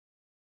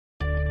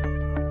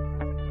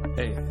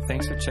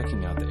Thanks for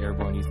checking out the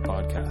Airborne Youth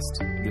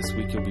Podcast. This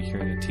week you'll be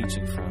hearing a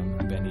teaching from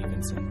Ben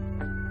Evenson.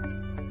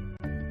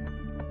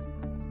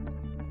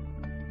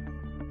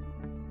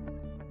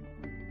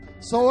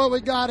 So what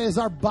we got is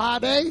our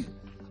body,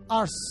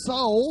 our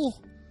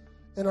soul,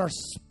 and our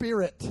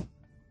spirit.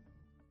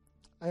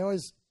 I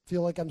always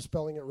feel like I'm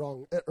spelling it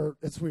wrong, or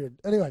it's weird.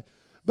 Anyway,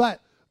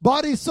 but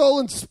body, soul,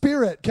 and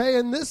spirit, okay?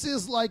 And this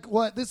is like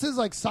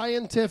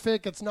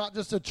scientific. It's not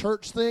just a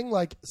church thing.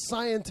 Like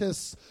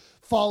scientists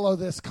follow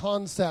this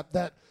concept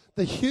that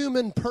the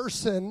human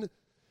person,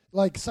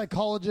 like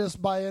psychologists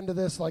buy into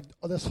this, like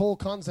this whole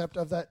concept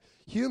of that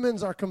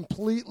humans are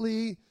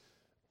completely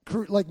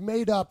like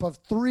made up of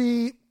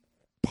three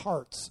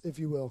parts, if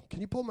you will.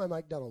 Can you pull my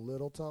mic down a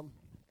little, Tom?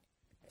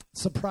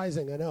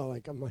 Surprising, I know.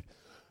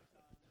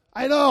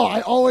 I know,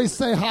 I always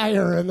say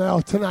higher, and now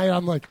tonight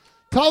I'm like,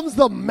 Tom's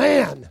the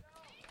man.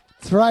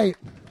 That's right.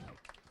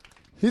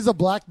 He's a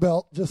black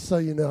belt, just so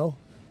you know.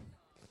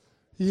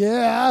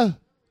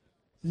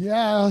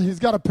 Yeah, he's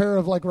got a pair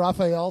of like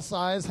Raphael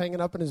size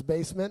hanging up in his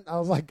basement. I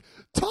was like,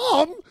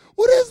 Tom,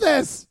 what is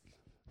this?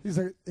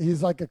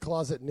 He's like a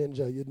closet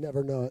ninja. You'd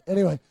never know it.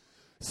 Anyway,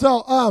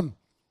 so,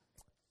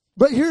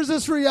 but here's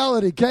this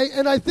reality, okay?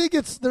 And I think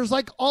there's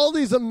like all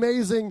these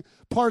amazing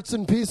parts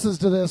and pieces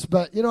to this,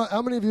 but you know,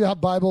 how many of you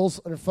have Bibles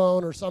on your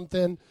phone or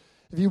something?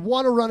 If you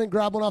want to run and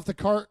grab one off the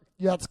cart,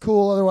 yeah, it's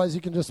cool. Otherwise, you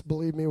can just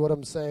believe me what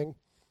I'm saying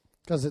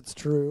because it's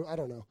true. I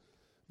don't know.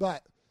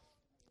 But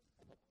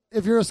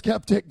if you're a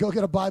skeptic, go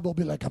get a Bible.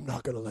 Be like, I'm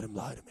not going to let him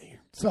lie to me.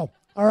 So,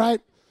 all right?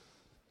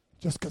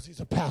 Just because he's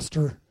a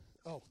pastor.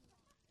 Oh.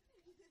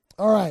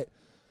 All right.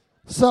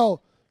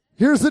 So,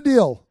 here's the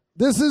deal.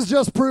 This is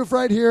just proof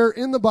right here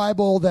in the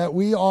Bible that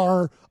we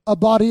are a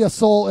body, a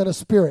soul, and a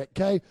spirit,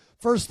 okay?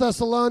 1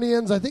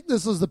 Thessalonians, I think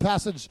this is the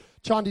passage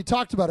Chandi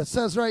talked about. It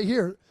says right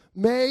here,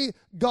 may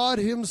God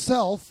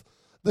himself,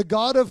 the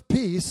God of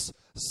peace,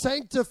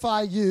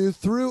 sanctify you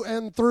through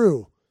and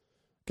through.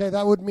 Okay,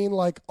 that would mean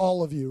like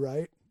all of you,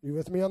 right? You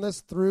with me on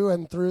this? Through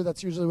and through,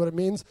 that's usually what it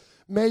means.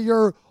 May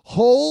your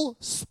whole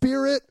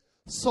spirit,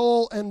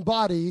 soul, and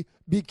body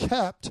be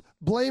kept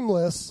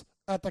blameless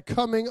at the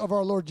coming of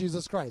our Lord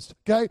Jesus Christ.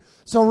 Okay?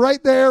 So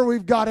right there,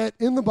 we've got it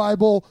in the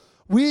Bible.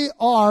 We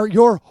are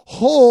your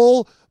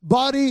whole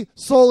body,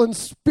 soul, and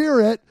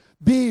spirit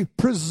be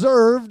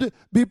preserved,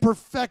 be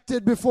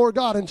perfected before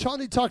God. And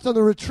Chandi talked on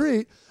the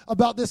retreat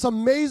about this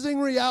amazing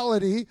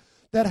reality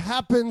that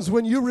happens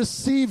when you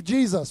receive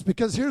Jesus.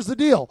 Because here's the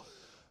deal.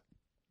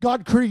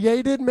 God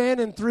created man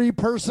in three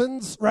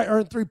persons, right? Or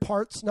in three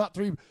parts, not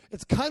three.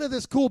 It's kind of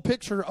this cool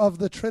picture of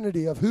the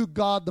Trinity, of who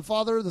God, the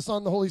Father, the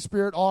Son, the Holy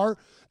Spirit are.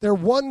 They're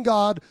one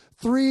God,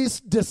 three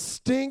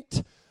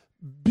distinct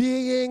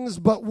beings,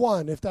 but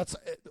one. If that's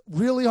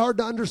really hard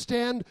to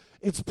understand,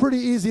 it's pretty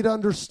easy to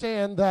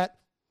understand that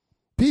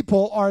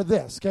people are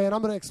this, okay? And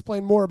I'm going to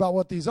explain more about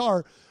what these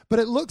are, but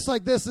it looks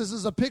like this. This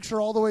is a picture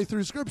all the way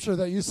through Scripture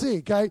that you see,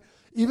 okay?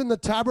 Even the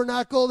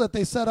tabernacle that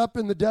they set up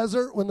in the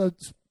desert when the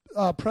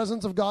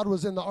presence of God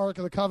was in the Ark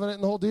of the Covenant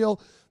and the whole deal,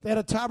 they had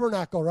a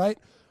tabernacle, right?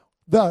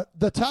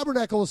 The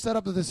tabernacle was set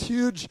up to this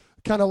huge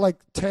kind of like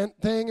tent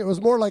thing. It was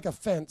more like a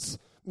fence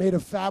made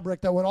of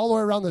fabric that went all the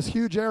way around this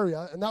huge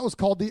area, and that was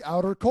called the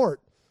outer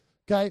court,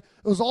 okay?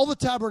 It was all the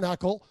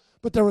tabernacle,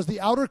 but there was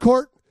the outer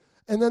court,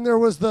 and then there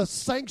was the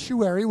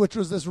sanctuary, which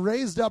was this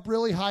raised up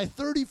really high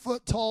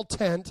 30-foot tall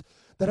tent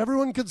that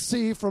everyone could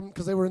see from,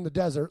 because they were in the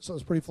desert, so it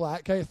was pretty flat,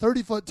 okay?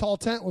 30-foot tall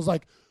tent was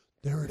like,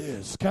 there it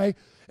is, okay?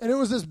 And it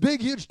was this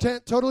big, huge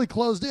tent, totally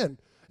closed in.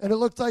 And it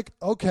looked like,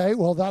 okay,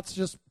 well, that's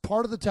just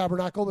part of the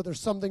tabernacle, but there's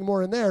something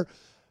more in there.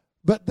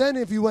 But then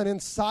if you went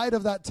inside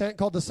of that tent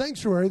called the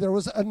sanctuary, there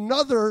was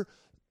another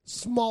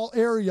small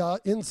area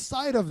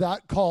inside of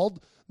that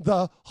called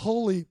the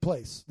holy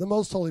place, the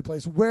most holy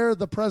place, where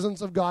the presence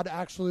of God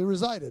actually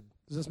resided.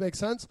 Does this make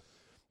sense?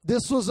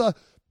 This was a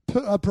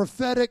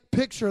prophetic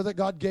picture that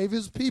God gave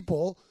his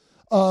people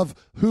of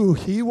who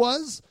he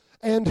was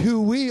and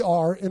who we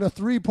are in a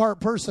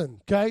three-part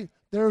person, okay?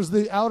 There's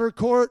the outer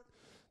court,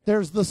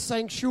 there's the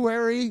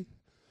sanctuary,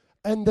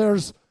 and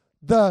there's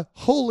the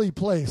holy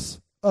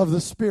place of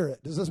the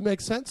Spirit. Does this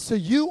make sense? So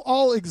you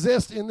all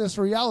exist in this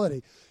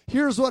reality.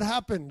 Here's what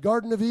happened.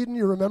 Garden of Eden,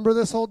 you remember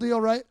this whole deal,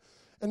 right?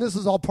 And this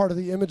is all part of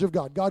the image of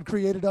God. God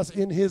created us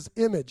in his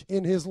image,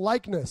 in his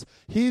likeness.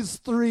 He's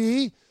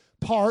three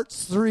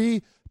parts,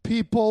 three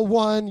people,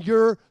 one.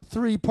 You're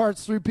three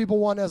parts, three people,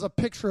 one, as a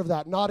picture of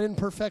that. Not in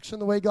perfection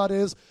the way God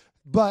is,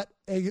 but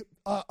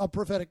a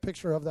prophetic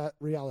picture of that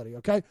reality,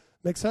 okay?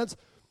 Make sense?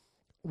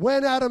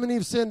 When Adam and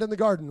Eve sinned in the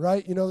garden,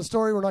 right? You know the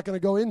story. We're not going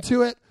to go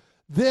into it.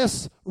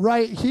 This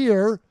right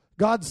here,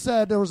 God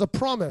said there was a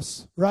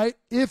promise, right?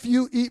 If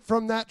you eat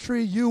from that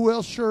tree, you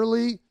will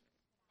surely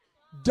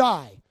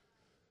die.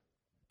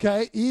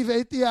 Okay? Eve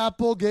ate the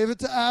apple, gave it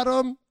to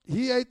Adam.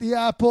 He ate the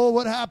apple.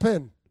 What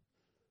happened?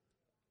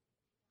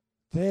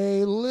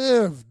 They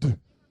lived.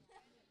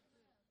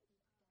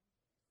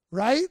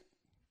 Right?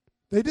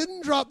 They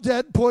didn't drop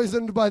dead,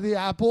 poisoned by the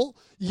apple.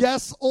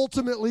 Yes,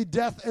 ultimately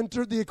death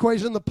entered the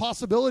equation, the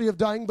possibility of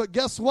dying, but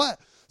guess what?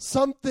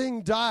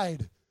 Something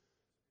died.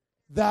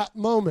 that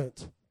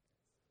moment.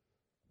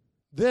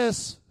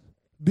 This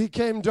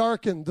became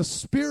darkened. The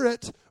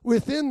spirit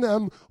within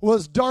them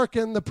was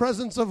darkened. The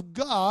presence of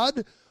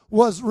God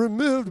was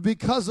removed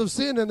because of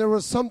sin, and there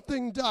was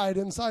something died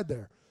inside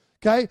there.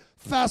 Okay?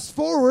 Fast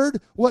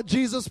forward, what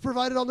Jesus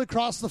provided on the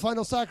cross, the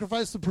final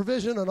sacrifice, the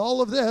provision, and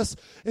all of this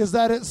is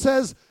that it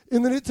says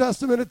in the New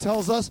Testament, it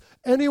tells us,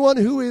 anyone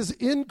who is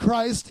in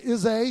Christ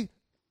is a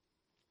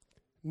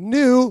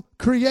new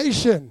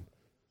creation.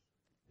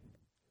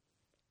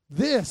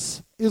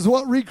 This is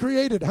what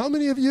recreated. How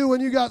many of you, when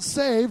you got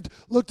saved,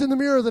 looked in the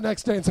mirror the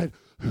next day and said,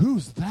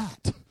 who's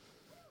that?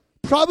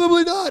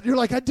 Probably not. You're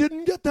like, I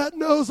didn't get that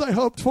nose I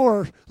hoped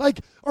for.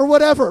 Like, or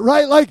whatever,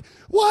 right? Like,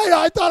 why?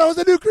 I thought I was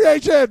a new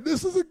creation.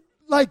 This is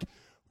like,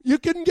 you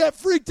can get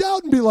freaked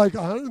out and be like,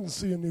 I didn't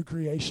see a new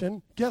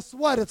creation. Guess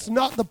what? It's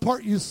not the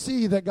part you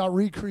see that got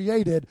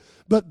recreated,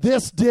 but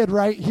this did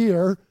right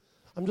here.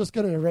 I'm just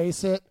going to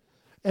erase it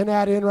and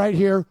add in right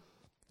here.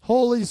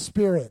 Holy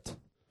Spirit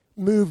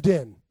moved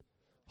in.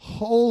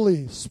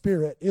 Holy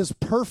Spirit is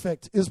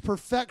perfect, is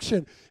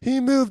perfection. He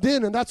moved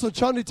in, and that's what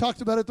Chandi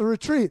talked about at the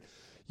retreat.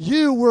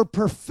 You were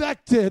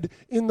perfected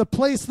in the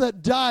place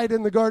that died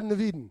in the Garden of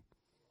Eden.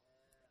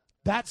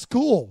 That's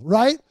cool,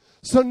 right?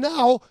 So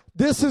now,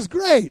 this is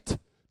great.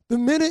 The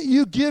minute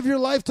you give your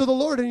life to the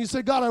Lord and you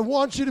say, God, I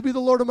want you to be the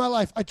Lord of my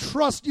life. I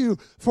trust you,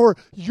 for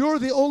you're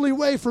the only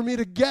way for me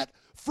to get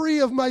free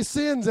of my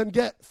sins and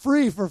get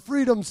free for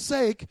freedom's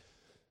sake.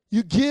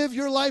 You give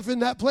your life in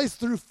that place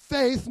through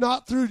faith,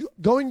 not through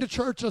going to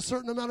church a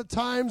certain amount of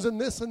times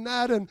and this and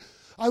that. And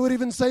I would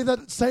even say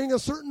that saying a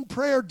certain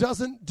prayer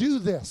doesn't do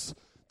this.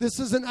 This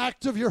is an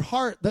act of your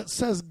heart that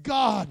says,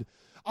 God,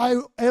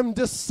 I am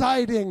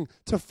deciding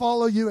to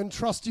follow you and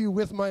trust you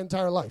with my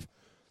entire life.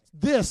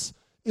 This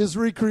is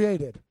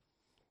recreated.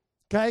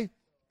 Okay?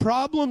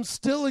 Problem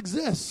still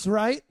exists,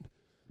 right?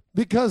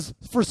 Because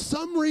for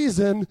some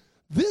reason,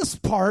 this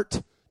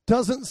part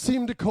doesn't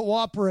seem to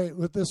cooperate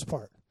with this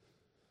part.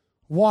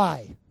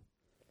 Why?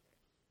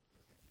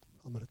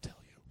 I'm going to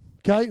tell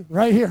you. Okay?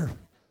 Right here.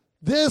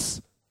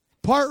 This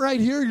part right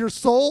here, your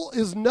soul,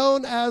 is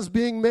known as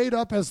being made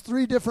up as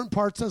 3 different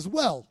parts as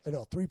well. I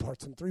know, 3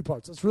 parts and 3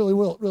 parts. It's really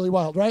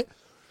wild, right?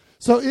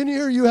 So in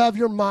here you have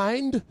your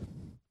mind,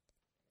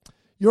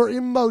 your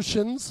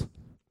emotions,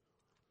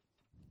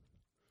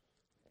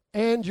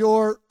 and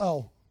your,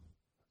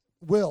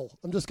 will.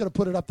 I'm just going to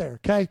put it up there,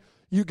 okay?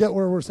 You get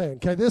where we're saying,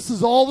 okay? This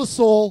is all the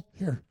soul.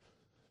 Here.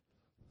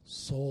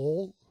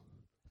 Soul,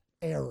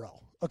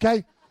 arrow,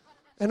 okay?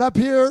 And up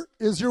here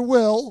is your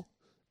will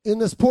in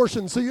this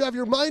portion. So you have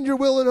your mind, your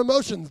will, and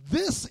emotions.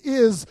 This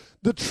is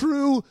the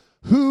true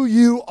who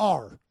you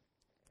are.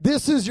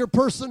 This is your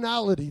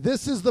personality.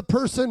 This is the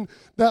person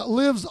that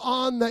lives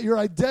on, that your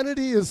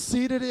identity is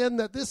seated in,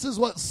 that this is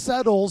what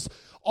settles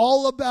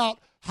all about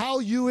how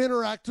you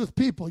interact with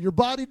people. Your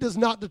body does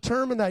not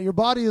determine that. Your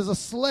body is a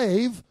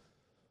slave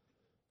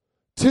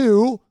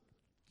to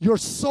your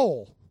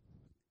soul.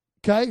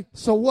 Okay?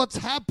 So what's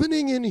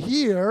happening in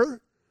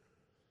here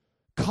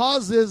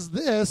causes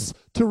this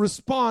to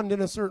respond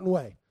in a certain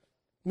way.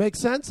 Make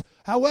sense?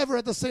 However,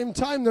 at the same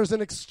time, there's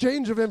an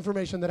exchange of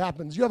information that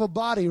happens. You have a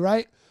body,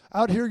 right?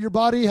 Out here, your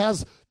body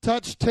has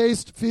touch,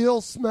 taste, feel,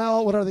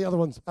 smell. What are the other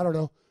ones? I don't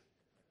know.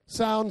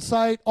 Sound,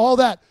 sight, all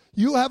that.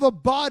 You have a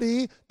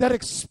body that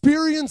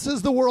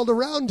experiences the world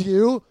around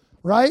you,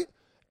 right?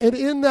 And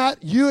in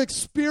that, you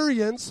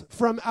experience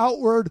from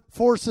outward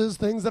forces,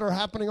 things that are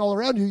happening all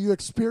around you. You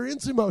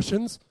experience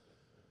emotions.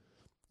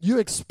 You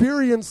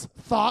experience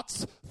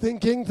thoughts,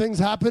 thinking, things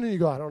happen, and you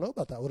go, I don't know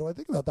about that. What do I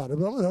think about that?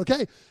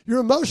 Okay, your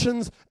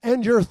emotions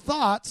and your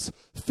thoughts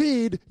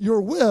feed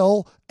your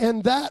will,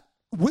 and that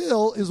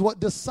will is what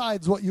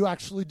decides what you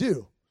actually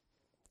do.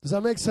 Does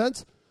that make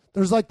sense?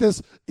 There's like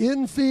this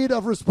in-feed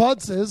of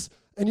responses,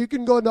 and you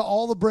can go into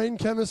all the brain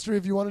chemistry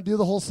if you want to do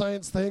the whole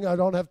science thing. I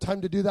don't have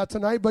time to do that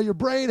tonight, but your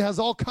brain has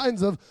all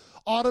kinds of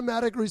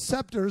automatic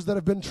receptors that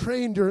have been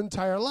trained your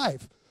entire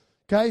life,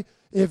 okay?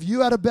 If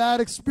you had a bad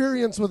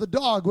experience with a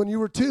dog when you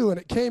were 2 and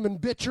it came and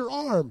bit your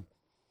arm,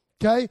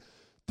 okay,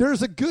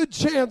 there's a good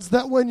chance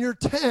that when you're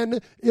 10,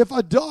 if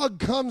a dog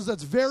comes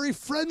that's very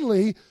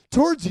friendly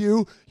towards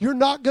you, you're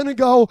not going to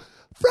go,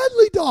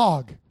 friendly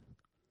dog,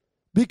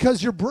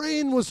 because your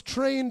brain was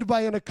trained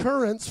by an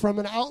occurrence from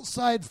an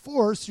outside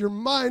force. Your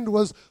mind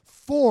was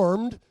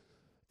formed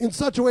in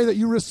such a way that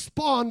you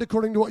respond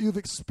according to what you've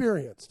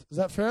experienced. Is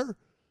that fair?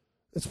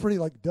 It's pretty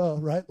like, duh,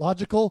 right?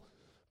 Logical.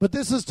 But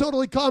this is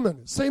totally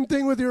common. Same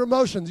thing with your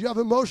emotions. You have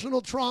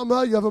emotional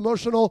trauma. You have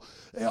emotional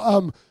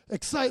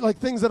like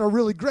things that are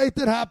really great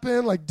that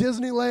happen, like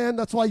Disneyland.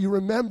 That's why you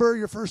remember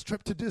your first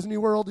trip to Disney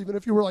World, even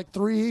if you were like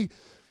 3,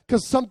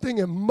 because something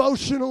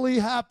emotionally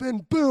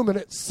happened, boom, and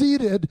it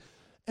seeded,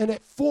 and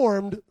it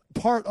formed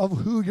part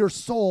of who your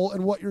soul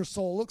and what your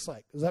soul looks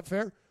like. Is that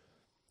fair?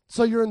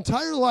 So your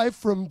entire life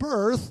from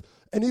birth,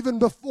 and even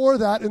before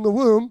that in the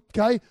womb,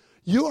 okay,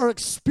 you are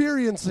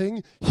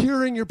experiencing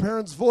hearing your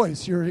parents'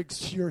 voice.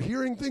 You're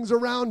hearing things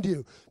around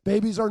you.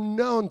 Babies are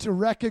known to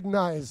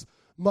recognize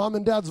mom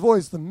and dad's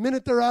voice the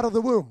minute they're out of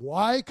the womb.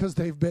 Why? Because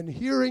they've been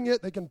hearing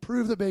it. They can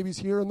prove the baby's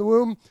here in the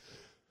womb,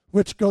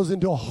 which goes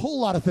into a whole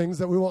lot of things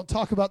that we won't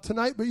talk about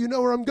tonight, but you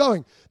know where I'm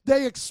going.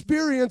 They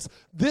experience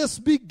this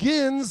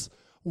begins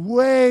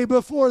way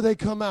before they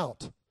come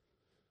out.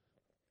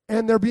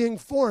 And they're being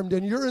formed,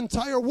 and your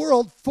entire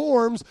world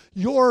forms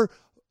your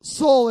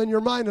soul and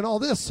your mind and all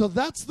this. So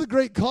that's the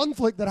great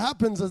conflict that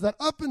happens, is that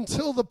up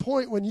until the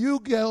point when you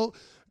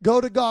go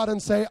to God and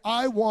say,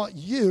 I want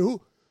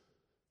you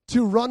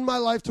to run my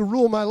life, to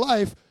rule my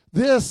life,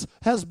 this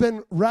has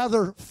been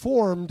rather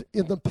formed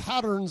in the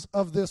patterns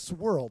of this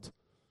world.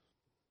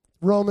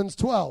 Romans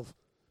 12,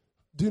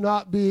 do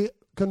not be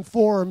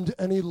conformed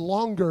any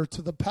longer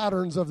to the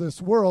patterns of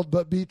this world,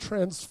 but be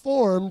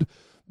transformed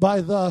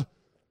by the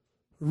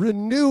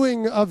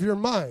renewing of your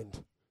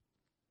mind.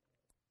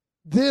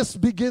 This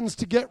begins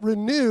to get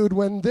renewed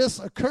when this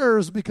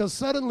occurs, because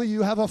suddenly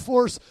you have a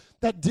force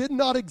that did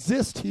not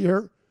exist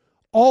here.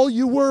 All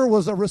you were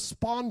was a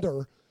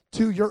responder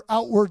to your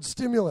outward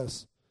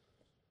stimulus.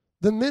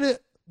 The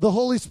minute the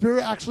Holy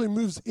Spirit actually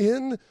moves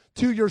in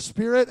to your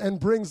spirit and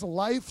brings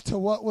life to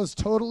what was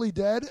totally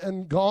dead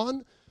and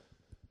gone,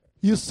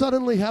 you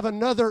suddenly have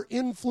another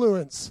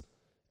influence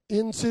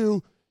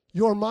into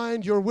your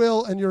mind, your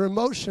will, and your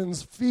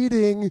emotions,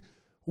 feeding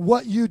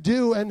what you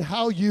do and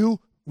how you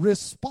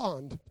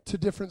respond to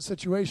different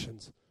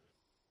situations.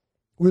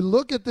 We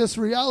look at this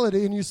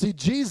reality and you see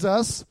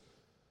Jesus,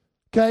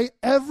 okay,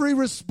 every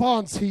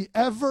response he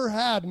ever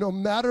had, no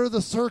matter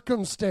the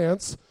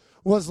circumstance,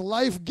 was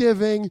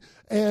life-giving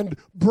and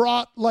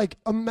brought like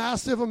a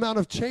massive amount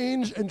of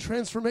change and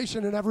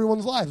transformation in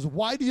everyone's lives.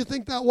 Why do you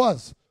think that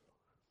was?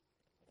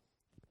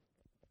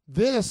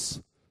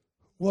 This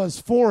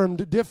was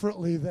formed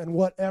differently than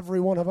what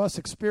every one of us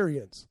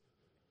experience.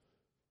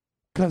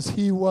 Because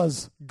he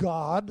was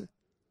God,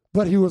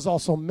 but he was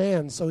also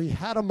man. So he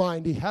had a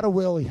mind, he had a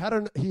will, he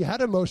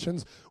had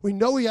emotions. We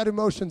know he had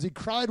emotions. He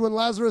cried when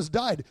Lazarus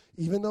died,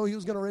 even though he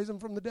was going to raise him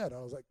from the dead. I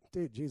was like,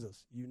 dude,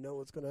 Jesus, you know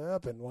what's going to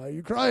happen. Why are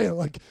you crying?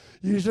 Like,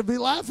 you should be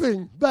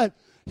laughing. But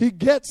he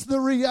gets the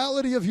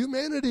reality of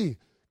humanity,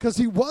 because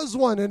he was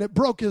one, and it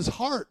broke his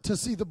heart to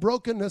see the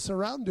brokenness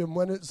around him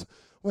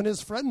when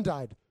his friend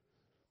died.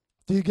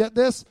 Do you get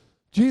this?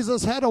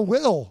 Jesus had a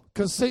will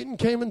because Satan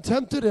came and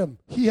tempted him.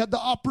 He had the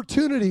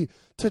opportunity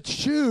to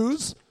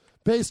choose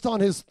based on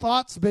his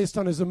thoughts, based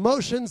on his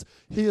emotions.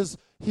 He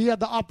had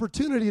the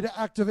opportunity to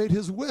activate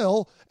his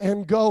will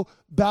and go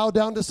bow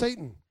down to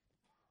Satan.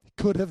 He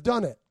could have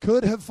done it,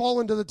 could have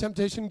fallen to the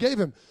temptation gave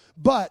him.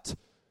 But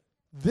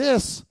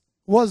this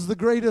was the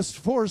greatest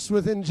force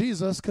within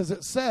Jesus, because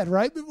it said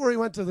right before he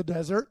went to the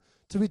desert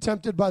to be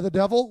tempted by the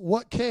devil,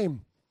 what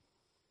came?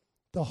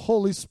 The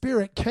Holy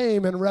Spirit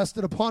came and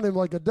rested upon him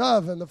like a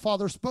dove, and the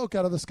Father spoke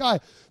out of the sky.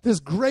 This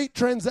great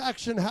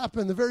transaction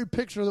happened, the very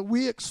picture that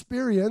we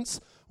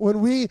experience when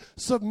we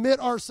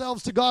submit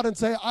ourselves to God and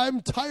say, I'm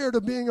tired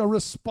of being a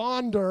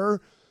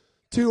responder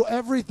to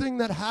everything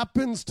that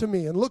happens to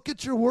me. And look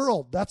at your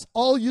world. That's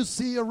all you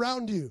see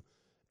around you,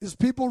 is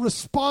people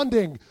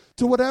responding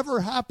to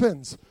whatever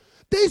happens.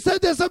 They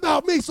said this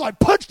about me, so I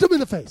punched them in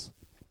the face.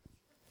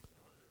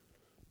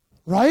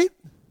 Right?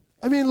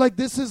 I mean, like,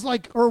 this is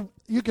like, or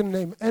you can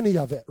name any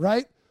of it,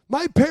 right?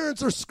 My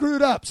parents are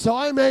screwed up, so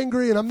I'm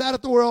angry and I'm mad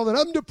at the world and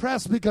I'm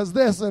depressed because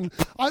this, and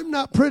I'm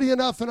not pretty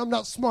enough and I'm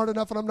not smart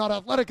enough and I'm not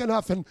athletic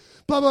enough and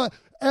blah, blah.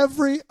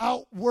 Every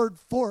outward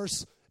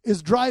force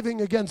is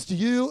driving against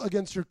you,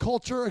 against your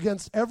culture,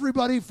 against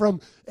everybody from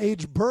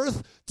age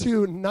birth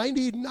to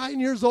 99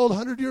 years old,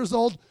 100 years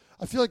old.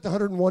 I feel like the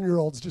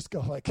 101-year-olds just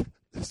go like,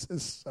 this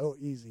is so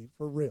easy,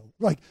 for real.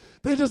 Like,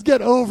 they just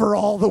get over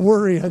all the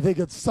worry, I think,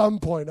 at some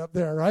point up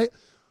there, right?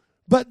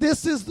 But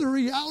this is the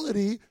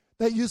reality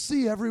that you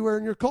see everywhere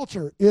in your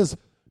culture, is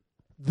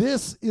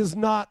this is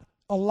not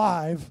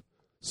alive,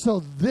 so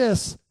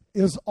this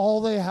is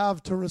all they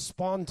have to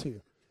respond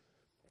to.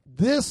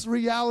 This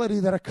reality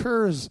that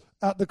occurs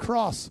at the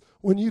cross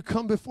when you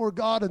come before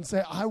God and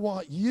say, I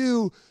want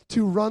you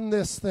to run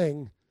this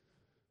thing,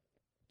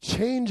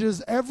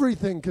 changes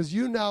everything, because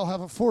you now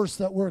have a force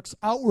that works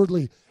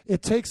outwardly.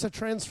 It takes a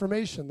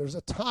transformation. There's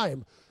a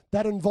time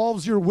that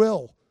involves your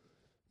will,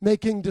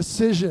 making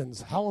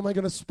decisions. How am I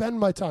going to spend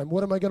my time?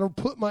 What am I going to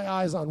put my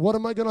eyes on? What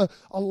am I going to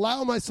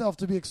allow myself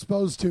to be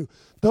exposed to?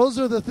 Those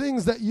are the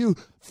things that you,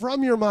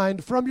 from your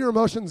mind, from your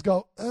emotions,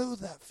 go, oh,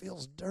 that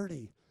feels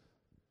dirty.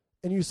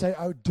 And you say,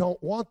 I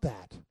don't want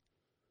that,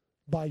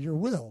 by your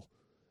will.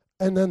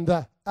 And then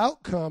the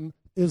outcome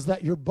is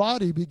that your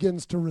body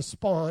begins to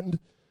respond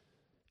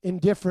in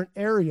different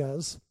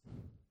areas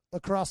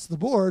across the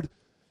board.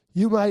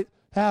 You might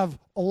have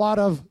a lot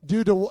of,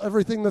 due to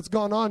everything that's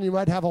gone on, you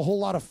might have a whole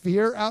lot of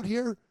fear out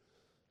here.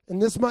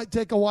 And this might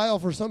take a while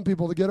for some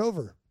people to get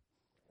over.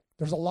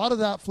 There's a lot of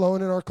that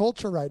flowing in our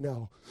culture right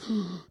now.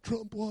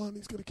 Trump won,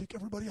 he's going to kick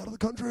everybody out of the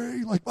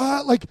country.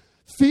 Like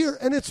fear,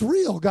 and it's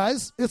real,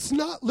 guys. It's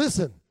not,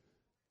 listen.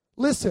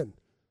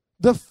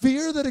 The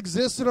fear that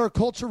exists in our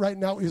culture right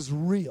now is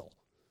real.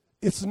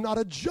 it's not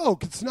a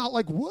joke. It's not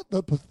like, what,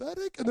 the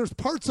pathetic? And there's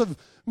parts of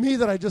me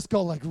that I just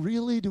go like,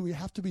 really? Do we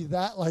have to be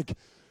that? Like,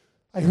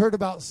 I heard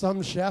about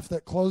some chef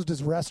that closed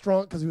his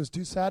restaurant because he was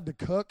too sad to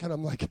cook. And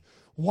I'm like,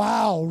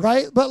 wow,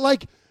 right? But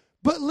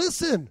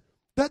listen,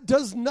 that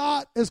does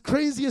not, as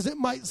crazy as it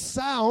might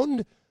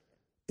sound,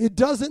 it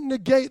doesn't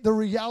negate the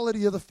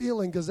reality of the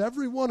feeling, because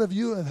every one of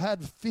you have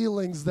had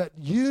feelings that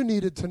you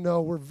needed to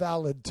know were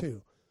valid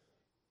too.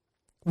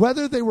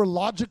 Whether they were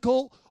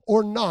logical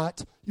or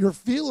not, your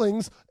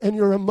feelings and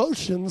your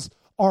emotions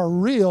are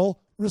real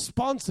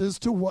responses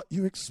to what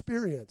you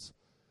experience.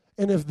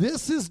 And if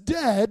this is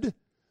dead,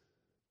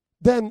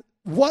 then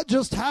what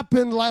just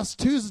happened last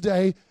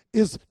Tuesday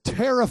is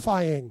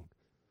terrifying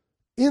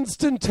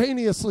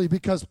instantaneously,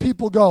 because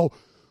people go,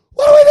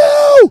 what do we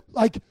do?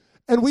 Like,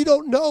 and we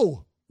don't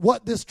know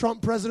what this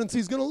Trump presidency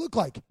is going to look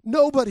like.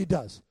 Nobody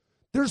does.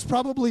 There's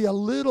probably a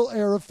little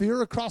air of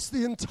fear across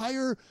the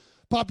entire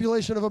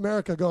population of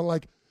America going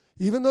like,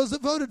 even those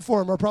that voted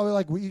for him are probably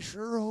like, we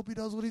sure hope he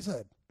does what he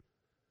said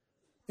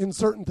in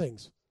certain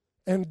things.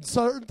 And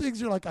certain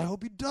things you're like, I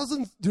hope he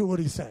doesn't do what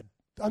he said.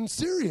 I'm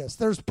serious.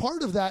 There's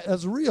part of that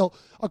as real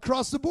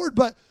across the board.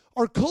 But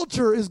our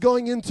culture is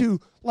going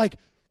into like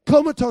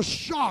comatose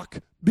shock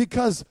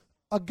because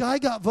a guy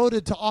got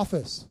voted to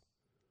office.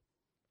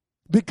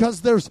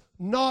 Because there's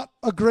not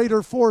a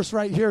greater force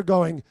right here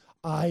going,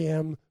 I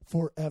am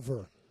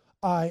forever.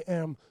 I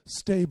am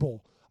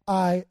stable.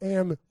 I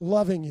am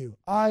loving you.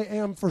 I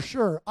am for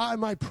sure.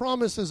 My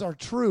promises are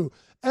true.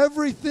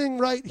 Everything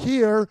right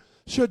here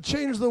should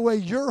change the way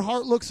your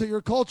heart looks at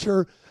your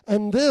culture,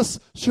 and this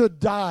should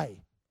die.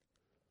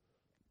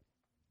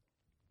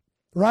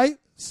 Right?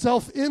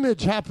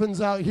 Self-image happens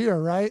out here,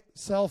 right?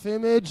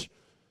 Self-image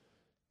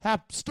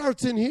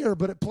starts in here,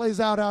 but it plays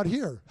out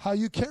here. How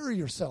you carry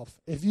yourself.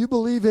 If you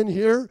believe in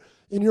here,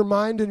 in your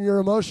mind and your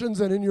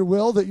emotions and in your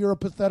will that you're a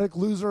pathetic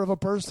loser of a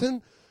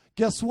person,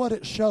 guess what?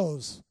 It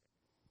shows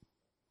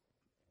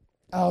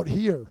out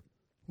here.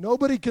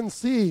 Nobody can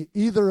see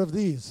either of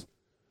these,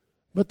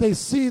 but they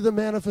see the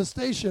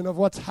manifestation of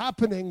what's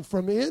happening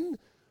from in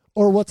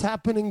or what's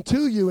happening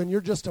to you, and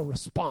you're just a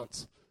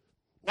response.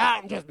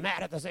 I'm just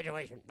mad at the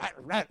situation.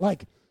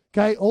 Like,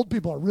 okay, old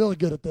people are really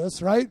good at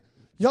this, right?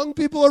 Young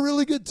people are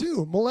really good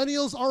too.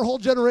 Millennials, our whole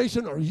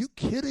generation, are you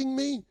kidding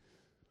me?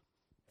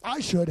 I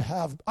should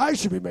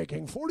be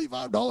making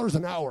 $45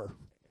 an hour,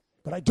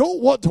 but I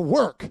don't want to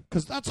work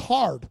because that's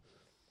hard.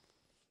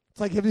 It's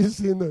like, have you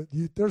seen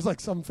there's like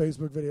some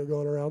Facebook video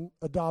going around,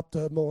 adopt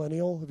a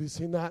millennial. Have you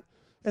seen that?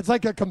 It's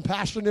like a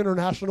Compassion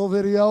International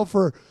video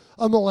for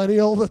a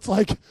millennial that's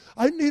like,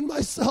 I need my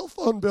cell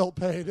phone bill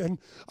paid and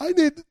I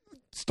need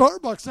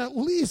Starbucks at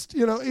least,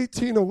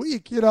 $18 a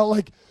week,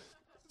 like,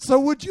 so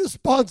would you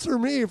sponsor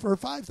me for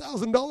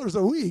 $5,000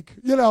 a week?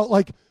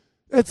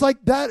 It's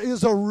like that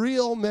is a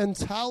real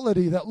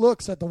mentality that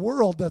looks at the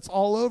world that's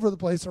all over the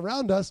place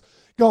around us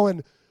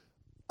going,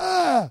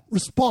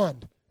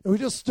 respond. And we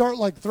just start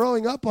like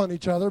throwing up on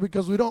each other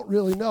because we don't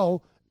really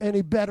know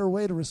any better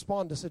way to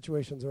respond to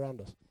situations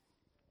around us.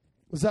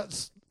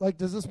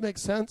 Does this make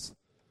sense?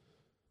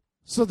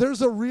 So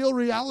there's a real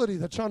reality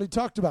that Shawnee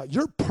talked about.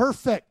 You're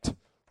perfect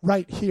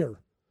right here.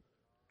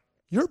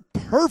 You're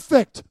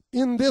perfect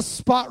in this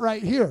spot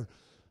right here.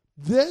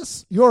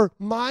 This, your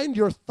mind,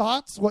 your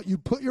thoughts, what you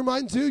put your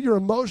mind to, your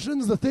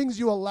emotions, the things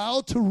you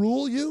allow to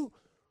rule you,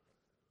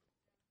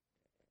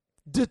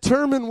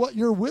 determine what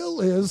your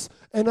will is.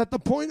 And at the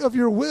point of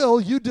your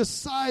will, you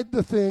decide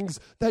the things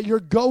that you're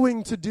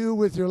going to do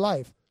with your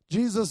life.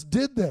 Jesus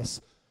did this.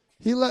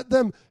 He let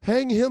them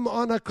hang him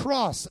on a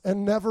cross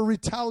and never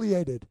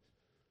retaliated.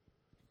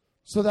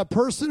 So that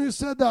person who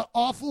said that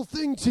awful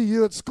thing to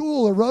you at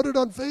school or wrote it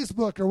on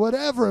Facebook or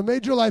whatever and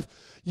made your life,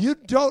 you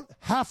don't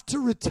have to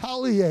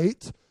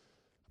retaliate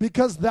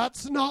because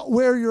that's not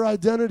where your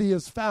identity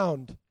is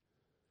found.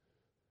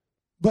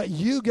 But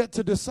you get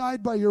to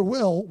decide by your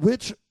will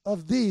which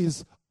of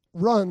these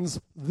runs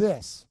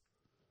this.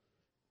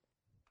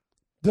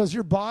 Does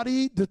your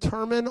body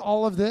determine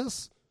all of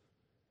this?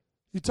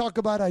 You talk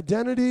about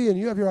identity and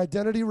you have your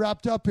identity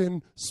wrapped up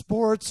in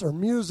sports or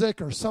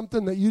music or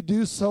something that you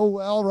do so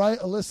well, right?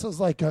 Alyssa's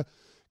like a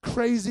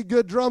crazy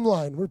good drum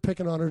line. We're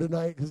picking on her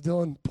tonight because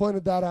Dylan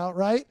pointed that out,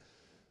 right?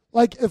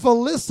 Like if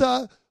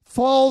Alyssa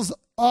falls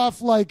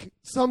off like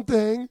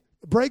something,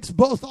 breaks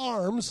both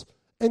arms,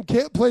 and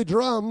can't play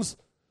drums,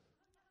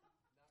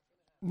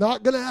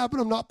 not going to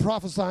happen. I'm not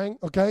prophesying,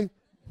 okay?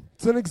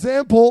 It's an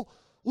example.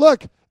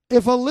 Look,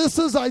 if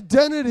Alyssa's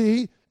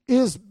identity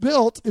is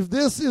built, if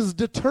this is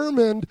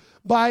determined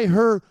by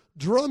her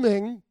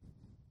drumming,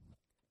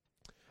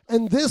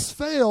 and this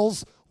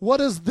fails, what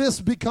does this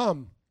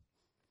become?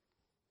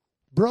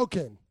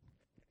 Broken.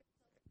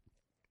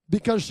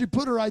 Because she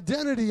put her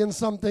identity in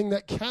something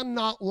that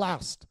cannot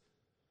last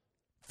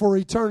for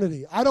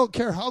eternity. I don't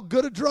care how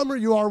good a drummer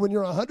you are when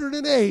you're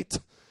 108,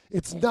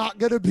 it's not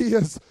going to be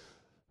as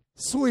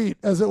sweet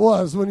as it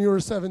was when you were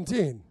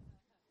 17.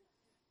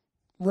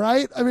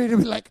 Right? I mean, it'll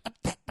be like,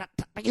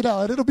 and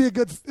it'll be a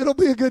good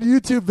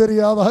YouTube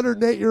video of a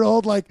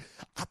 108-year-old like,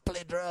 I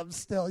play drums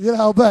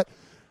still, but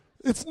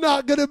it's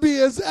not going to be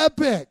as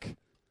epic.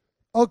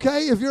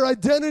 Okay? If your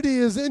identity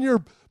is in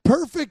your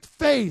perfect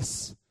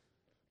face,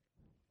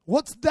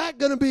 what's that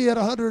going to be at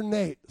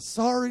 108?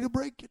 Sorry to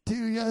break it to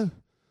you.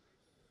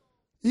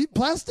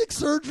 Plastic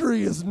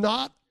surgery is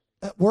not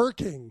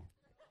working.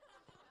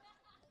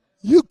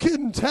 You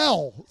can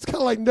tell. It's kind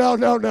of like,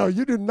 no,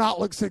 you do not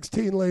look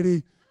 16,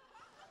 lady.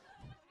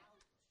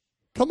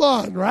 Come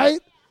on, right?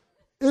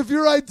 If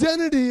your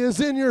identity is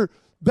in your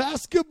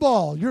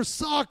basketball, your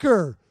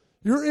soccer,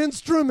 your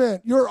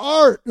instrument, your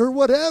art, or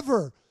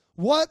whatever,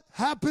 what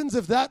happens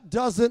if that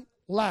doesn't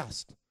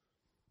last?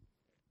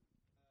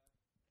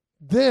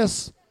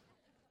 This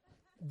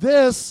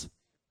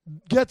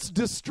gets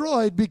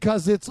destroyed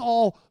because it's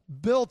all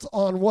built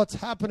on what's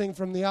happening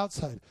from the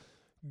outside.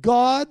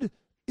 God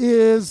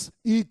is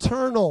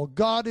eternal.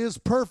 God is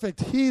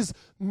perfect. He's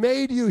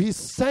made you. He's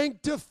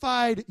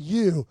sanctified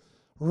you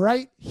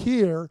right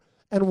here.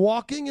 And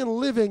walking and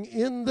living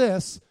in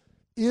this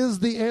is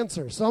the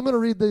answer. So I'm going to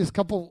read these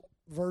couple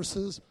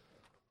verses,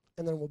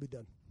 and then we'll be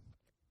done.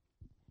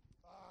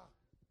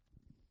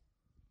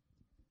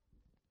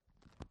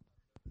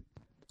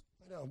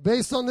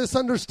 Based on this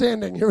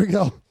understanding, here we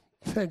go.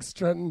 Thanks,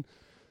 Trenton.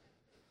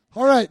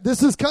 All right,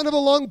 this is kind of a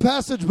long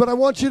passage, but I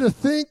want you to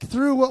think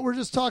through what we're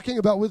just talking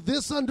about. With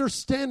this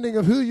understanding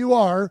of who you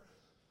are,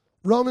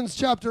 Romans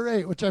chapter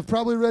 8, which I've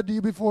probably read to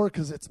you before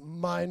because it's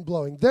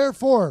mind-blowing.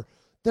 Therefore,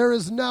 there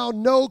is now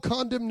no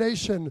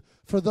condemnation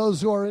for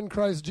those who are in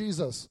Christ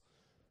Jesus.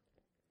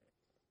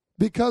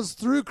 Because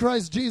through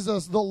Christ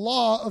Jesus, the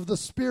law of the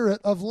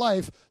Spirit of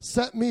life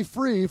set me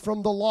free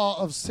from the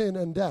law of sin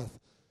and death.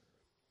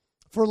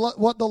 For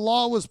what the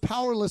law was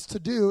powerless to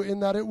do, in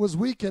that it was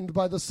weakened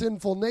by the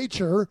sinful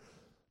nature,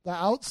 the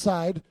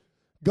outside,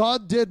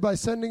 God did by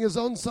sending his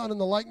own Son in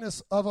the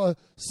likeness of a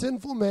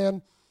sinful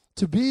man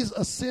to be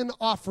a sin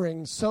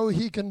offering. So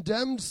he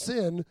condemned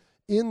sin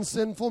in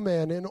sinful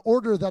man in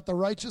order that the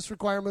righteous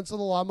requirements of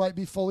the law might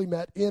be fully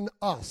met in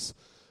us,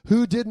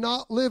 who did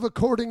not live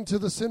according to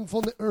the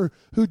sinful, or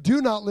who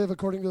do not live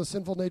according to the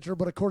sinful nature,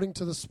 but according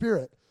to the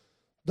Spirit.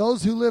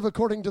 Those who live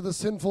according to the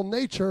sinful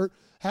nature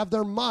have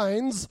their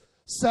minds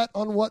set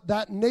on what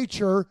that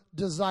nature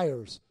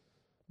desires.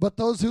 But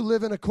those who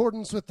live in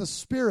accordance with the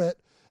Spirit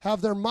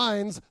have their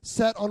minds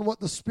set on what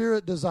the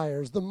Spirit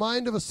desires. The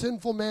mind of a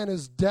sinful man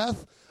is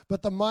death,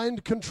 but the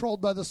mind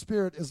controlled by the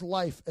Spirit is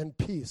life and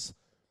peace.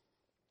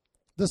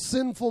 The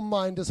sinful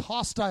mind is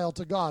hostile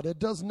to God. It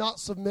does not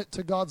submit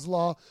to God's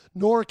law,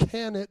 nor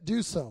can it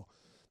do so.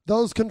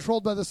 Those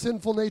controlled by the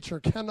sinful nature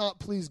cannot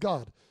please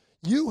God.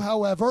 You,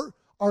 however,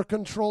 are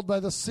controlled by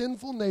the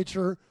sinful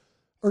nature,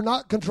 or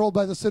not controlled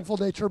by the sinful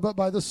nature, but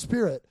by the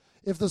Spirit.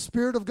 If the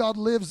Spirit of God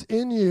lives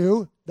in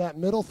you, that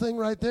middle thing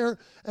right there,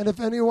 and if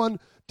anyone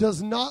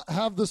does not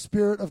have the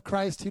Spirit of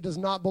Christ, he does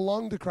not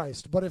belong to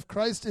Christ. But if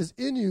Christ is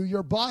in you,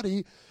 your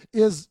body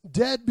is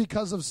dead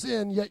because of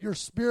sin, yet your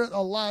spirit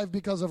alive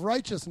because of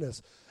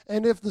righteousness.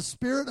 And if the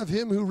Spirit of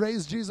him who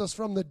raised Jesus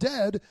from the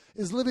dead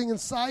is living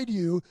inside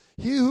you,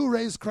 he who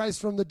raised Christ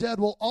from the dead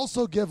will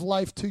also give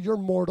life to your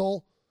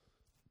mortal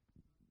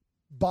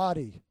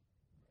body.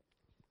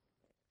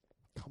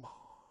 Come on,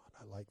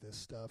 I like this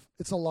stuff.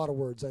 It's a lot of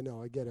words, I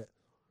know, I get it.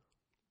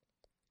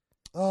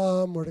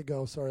 Where'd it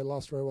go? Sorry, I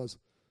lost where I was.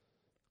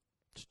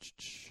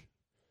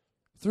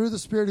 Through the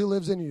Spirit who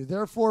lives in you.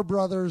 Therefore,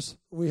 brothers,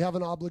 we have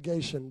an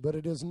obligation, but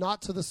it is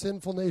not to the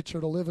sinful nature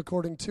to live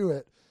according to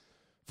it.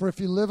 For if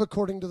you live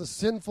according to the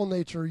sinful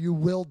nature, you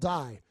will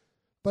die.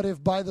 But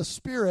if by the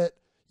Spirit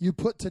you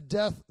put to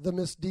death the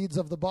misdeeds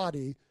of the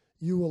body,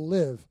 you will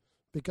live.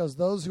 Because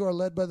those who are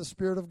led by the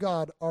Spirit of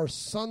God are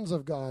sons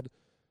of God.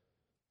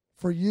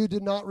 For you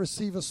did not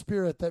receive a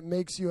spirit that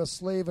makes you a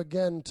slave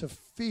again to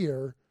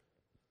fear,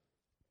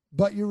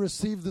 but you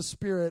received the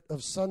Spirit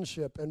of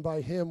sonship, and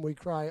by him we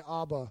cry,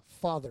 Abba,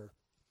 Father.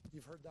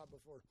 You've heard that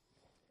before.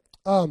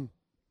 I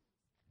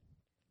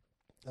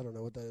don't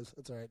know what that is.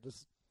 It's all right.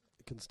 Just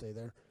it can stay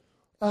there.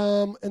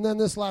 And then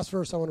this last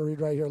verse I want to read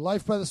right here.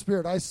 Life by the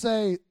Spirit. I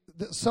say,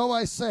 so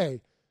I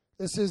say,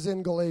 this is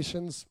in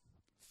Galatians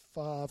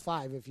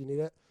 5 if you need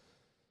it.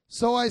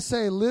 So I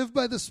say, live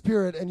by the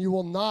Spirit, and you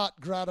will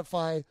not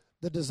gratify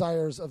the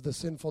desires of the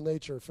sinful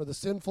nature. For the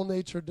sinful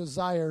nature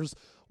desires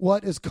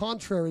what is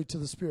contrary to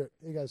the Spirit.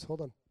 Hey guys,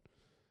 hold on.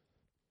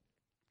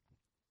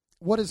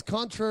 What is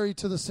contrary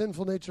to the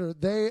sinful nature,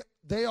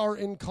 they are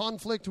in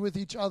conflict with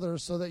each other,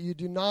 so that you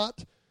do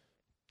not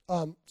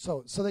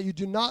so that you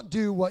do not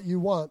do what you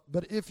want.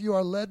 But if you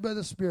are led by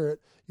the Spirit,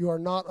 you are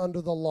not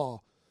under the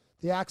law.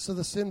 The acts of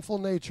the sinful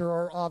nature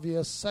are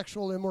obvious: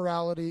 sexual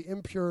immorality,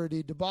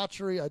 impurity,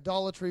 debauchery,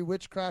 idolatry,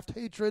 witchcraft,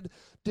 hatred,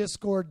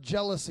 discord,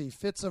 jealousy,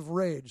 fits of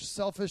rage,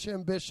 selfish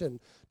ambition,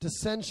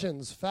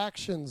 dissensions,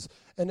 factions,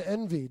 and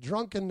envy,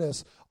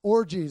 drunkenness,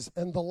 orgies,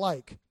 and the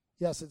like.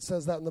 Yes, it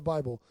says that in the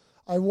Bible.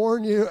 I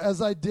warn you,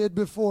 as I did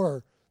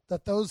before,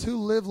 that those who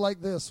live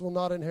like this will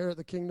not inherit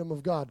the kingdom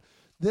of God.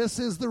 This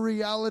is the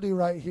reality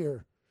right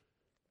here.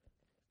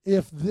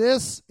 If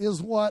this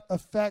is what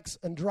affects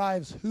and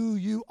drives who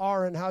you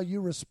are and how you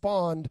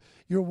respond,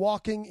 you're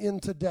walking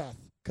into death.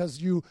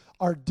 because you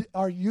have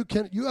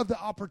the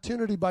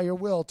opportunity by your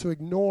will to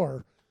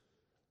ignore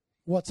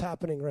what's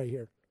happening right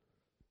here.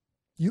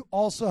 You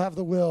also have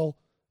the will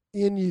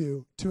in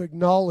you to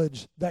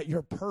acknowledge that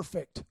you're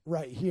perfect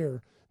right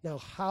here. Now,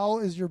 how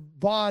is your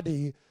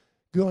body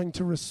going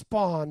to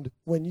respond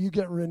when you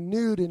get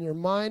renewed in your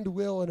mind,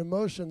 will, and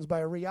emotions by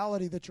a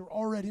reality that you're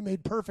already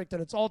made perfect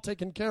and it's all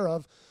taken care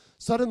of?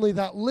 Suddenly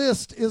that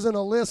list isn't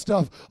a list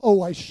of,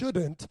 oh, I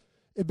shouldn't.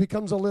 It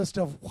becomes a list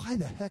of, why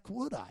the heck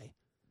would I?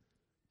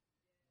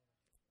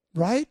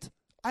 Right?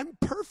 I'm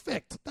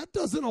perfect. That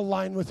doesn't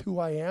align with who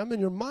I am.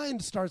 And your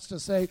mind starts to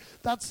say,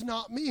 that's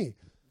not me.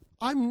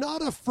 I'm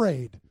not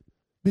afraid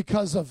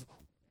because of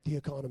the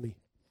economy.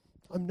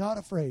 I'm not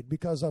afraid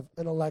because of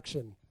an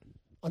election.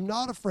 I'm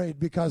not afraid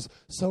because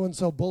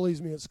so-and-so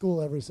bullies me at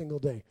school every single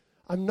day.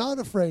 I'm not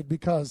afraid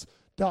because ...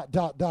 I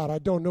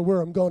don't know where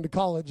I'm going to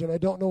college and I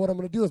don't know what I'm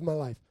going to do with my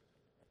life.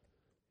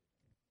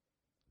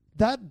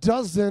 That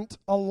doesn't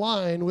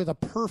align with a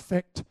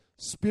perfect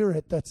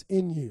spirit that's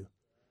in you.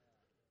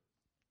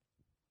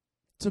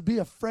 To be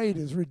afraid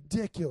is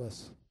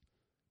ridiculous.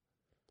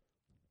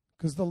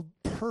 Because the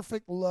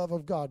perfect love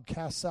of God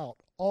casts out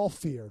all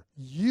fear.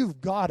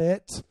 You've got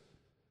it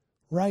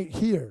right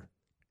here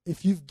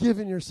if you've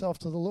given yourself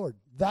to the Lord.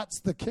 That's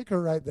the kicker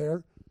right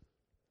there.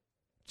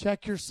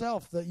 Check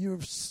yourself that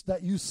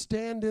you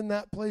stand in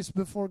that place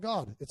before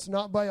God. It's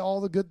not by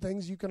all the good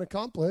things you can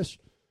accomplish,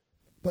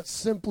 but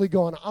simply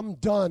going, I'm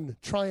done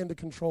trying to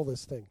control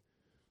this thing.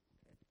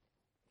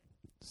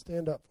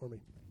 Stand up for me.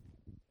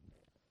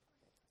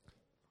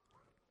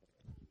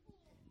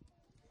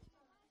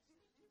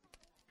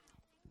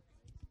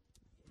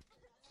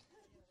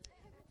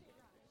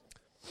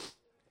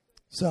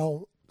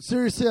 So,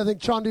 seriously, I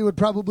think Chandi would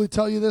probably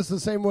tell you this the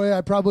same way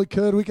I probably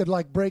could. We could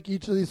break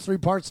each of these 3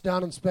 parts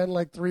down and spend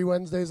 3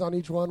 Wednesdays on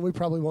each one. We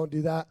probably won't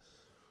do that.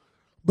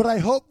 But I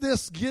hope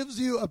this gives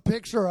you a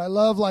picture. I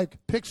love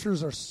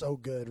pictures are so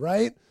good,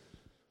 right?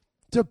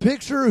 To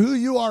picture who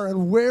you are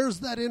and where's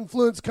that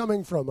influence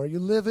coming from. Are you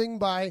living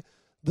by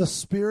the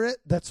Spirit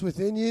that's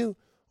within you?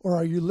 Or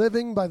are you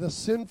living by the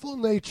sinful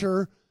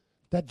nature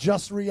that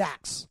just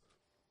reacts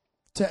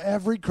to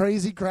every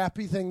crazy,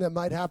 crappy thing that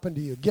might happen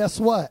to you? Guess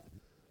what?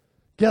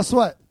 Guess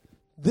what?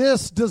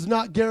 This does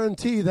not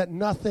guarantee that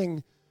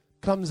nothing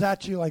comes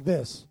at you like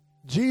this.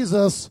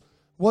 Jesus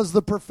was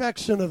the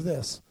perfection of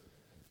this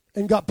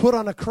and got put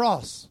on a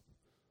cross.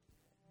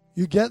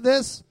 You get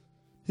this?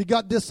 He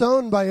got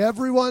disowned by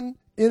everyone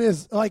in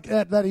his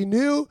that he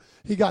knew.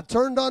 He got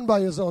turned on by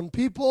his own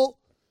people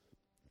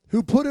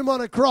who put him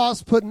on a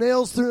cross, put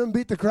nails through him,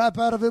 beat the crap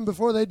out of him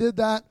before they did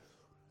that.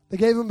 They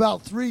gave him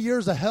about 3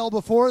 years of hell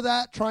before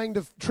that, trying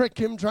to trick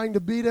him, trying to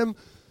beat him.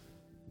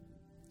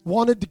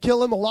 Wanted to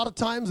kill him a lot of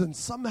times, and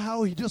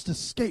somehow he just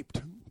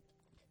escaped.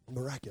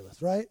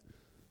 Miraculous, right?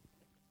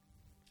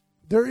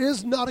 There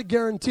is not a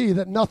guarantee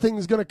that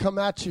nothing's going to come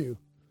at you,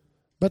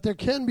 but there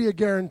can be a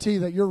guarantee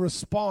that your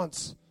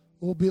response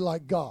will be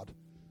like God.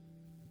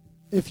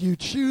 If you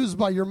choose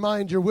by your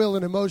mind, your will,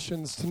 and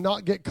emotions to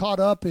not get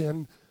caught up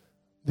in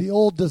the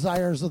old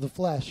desires of the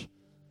flesh,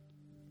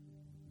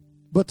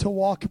 but to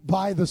walk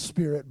by the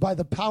Spirit, by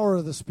the power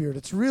of the Spirit.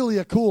 It's really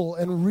a cool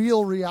and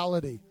real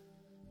reality.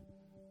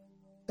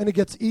 And it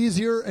gets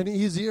easier and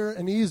easier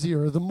and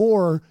easier the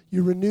more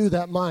you renew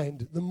that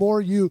mind, the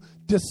more you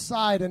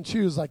decide and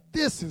choose,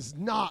 this is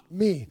not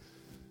me.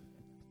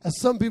 As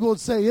some people would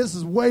say, this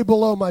is way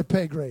below my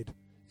pay grade.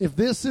 If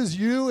this is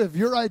you, if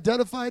you're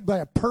identified by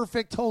a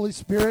perfect Holy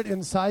Spirit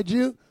inside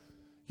you,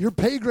 your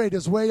pay grade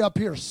is way up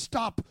here.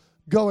 Stop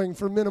going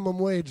for minimum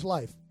wage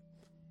life.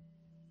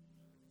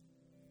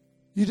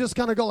 You just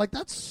kind of go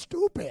that's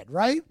stupid,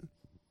 right?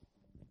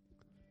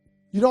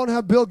 You don't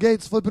have Bill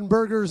Gates flipping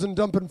burgers and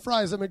dumping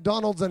fries at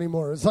McDonald's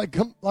anymore. It's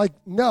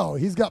no,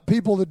 he's got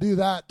people to do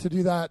that, to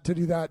do that, to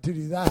do that, to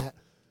do that.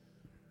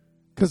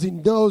 Because he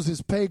knows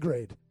his pay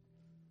grade.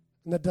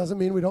 And that doesn't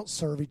mean we don't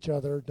serve each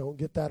other. Don't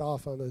get that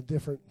off on a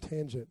different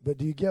tangent. But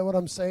do you get what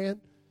I'm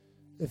saying?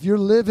 If you're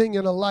living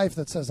in a life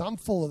that says, I'm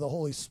full of the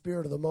Holy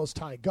Spirit of the Most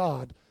High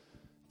God,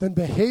 then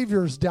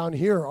behaviors down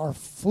here are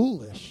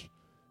foolish.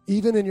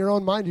 Even in your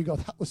own mind, you go,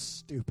 that was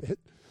stupid.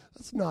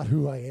 That's not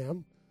who I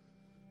am.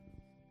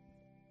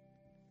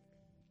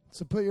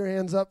 So put your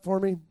hands up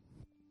for me.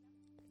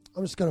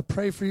 I'm just going to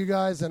pray for you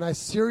guys. And I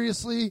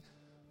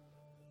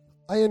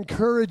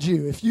encourage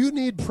you, if you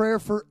need prayer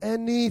for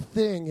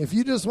anything, if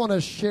you just want to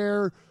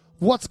share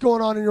what's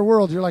going on in your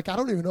world, you're I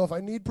don't even know if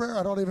I need prayer.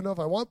 I don't even know if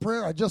I want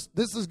prayer.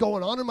 This is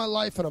going on in my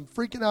life and I'm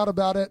freaking out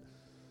about it.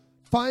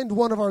 Find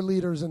one of our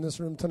leaders in this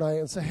room tonight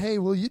and say, hey,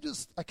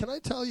 can I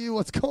tell you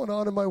what's going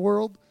on in my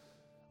world?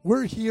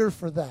 We're here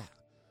for that.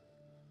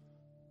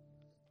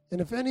 And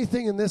if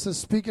anything in this is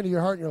speaking to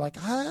your heart and you're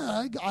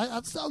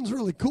that sounds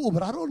really cool,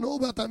 but I don't know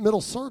about that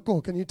middle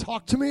circle. Can you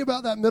talk to me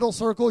about that middle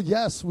circle?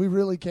 Yes, we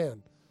really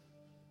can.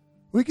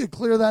 We could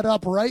clear that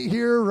up right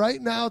here,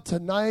 right now,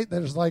 tonight.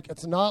 There's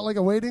it's not like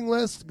a waiting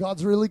list.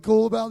 God's really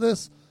cool about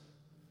this.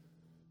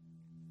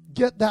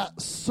 Get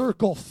that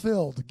circle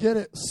filled. Get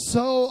it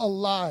so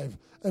alive.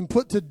 and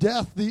put to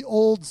death the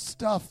old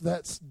stuff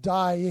that's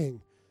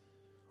dying.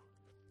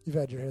 You've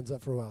had your hands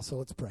up for a while, so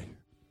let's pray.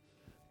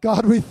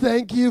 God, we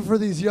thank you for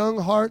these young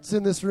hearts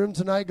in this room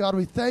tonight. God,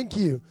 we thank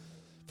you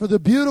for the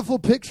beautiful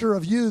picture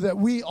of you that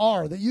we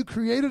are, that you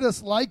created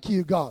us like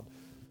you, God,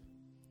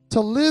 to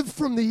live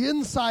from the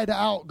inside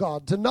out,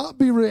 God, to not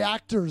be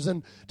reactors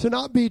and to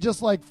not be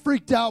just like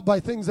freaked out by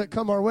things that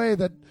come our way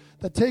that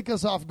take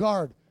us off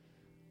guard.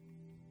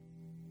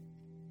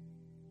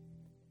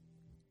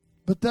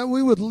 But that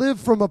we would live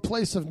from a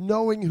place of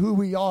knowing who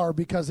we are,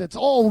 because it's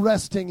all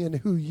resting in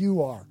who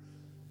you are.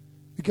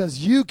 Because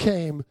you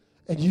came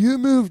and you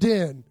moved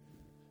in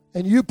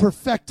and you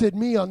perfected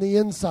me on the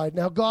inside.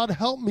 Now, God,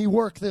 help me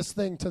work this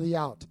thing to the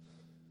out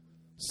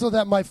so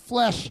that my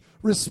flesh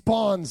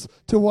responds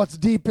to what's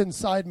deep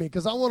inside me,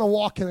 because I want to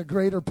walk in a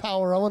greater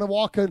power. I want to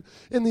walk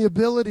in the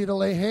ability to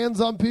lay hands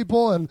on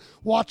people and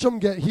watch them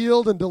get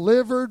healed and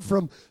delivered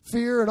from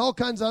fear and all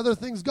kinds of other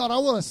things. God, I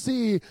want to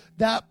see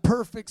that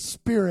perfect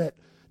spirit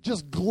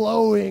just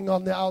glowing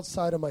on the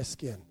outside of my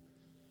skin,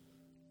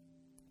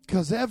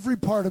 because every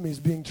part of me is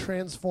being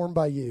transformed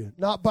by you,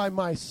 not by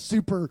my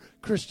super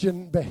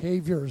Christian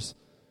behaviors,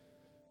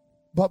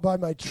 but by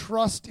my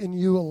trust in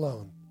you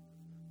alone.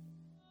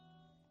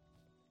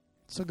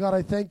 So, God,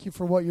 I thank you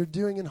for what you're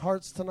doing in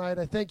hearts tonight.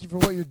 I thank you for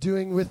what you're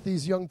doing with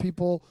these young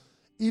people,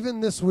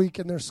 even this week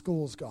in their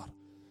schools, God.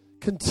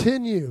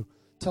 Continue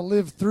to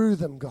live through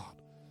them, God.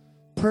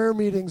 Prayer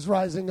meetings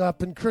rising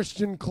up and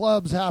Christian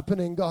clubs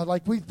happening, God.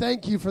 Like, we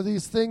thank you for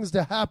these things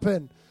to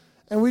happen.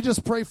 And we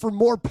just pray for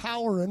more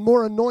power and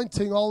more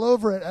anointing all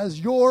over it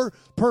as your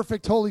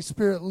perfect Holy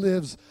Spirit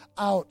lives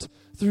out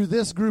through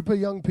this group of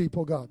young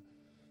people, God.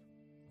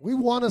 We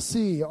want to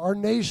see our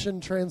nation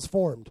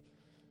transformed.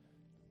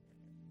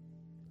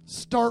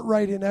 Start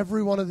right in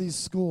every one of these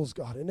schools,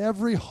 God, in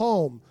every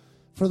home.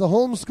 For the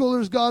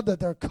homeschoolers, God,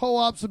 that their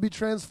co-ops would be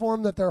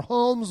transformed, that their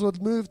homes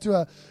would move to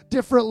a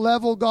different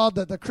level, God,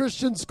 that the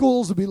Christian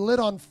schools would be lit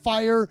on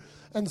fire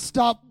and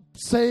stop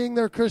saying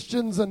they're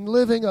Christians and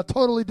living a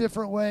totally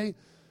different way.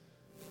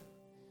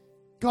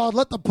 God,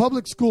 let the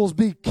public schools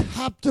be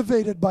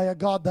captivated by a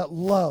God that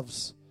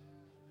loves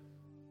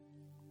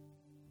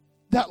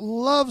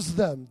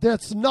them,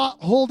 that's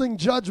not holding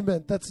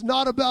judgment, that's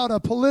not about a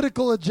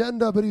political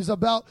agenda, but he's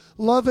about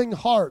loving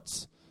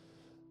hearts.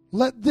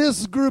 Let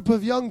this group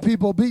of young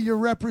people be your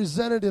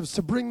representatives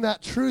to bring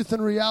that truth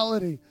and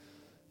reality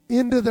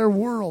into their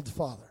world,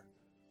 Father.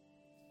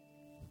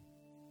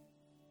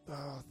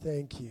 Oh,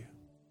 thank you.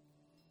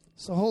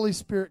 So, Holy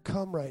Spirit,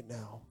 come right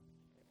now.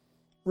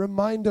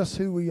 Remind us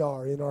who we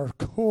are in our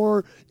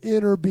core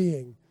inner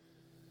being,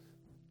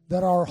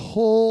 that our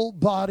whole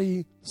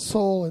body,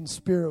 soul, and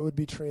spirit would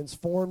be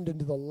transformed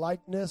into the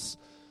likeness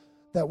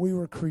that we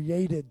were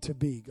created to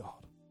be, God.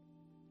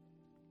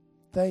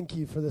 Thank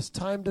you for this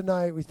time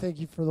tonight. We thank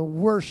you for the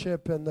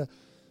worship and the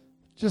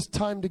just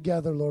time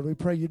together, Lord. We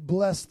pray you'd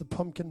bless the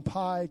pumpkin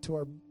pie to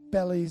our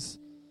bellies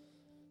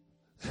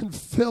and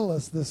fill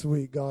us this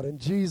week, God. In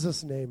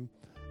Jesus' name,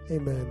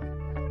 amen.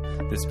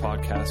 This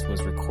podcast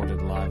was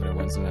recorded live at our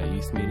Wednesday night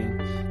youth meeting.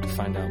 To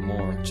find out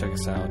more, check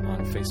us out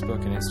on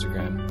Facebook and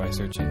Instagram by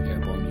searching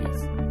Airborne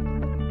Youth.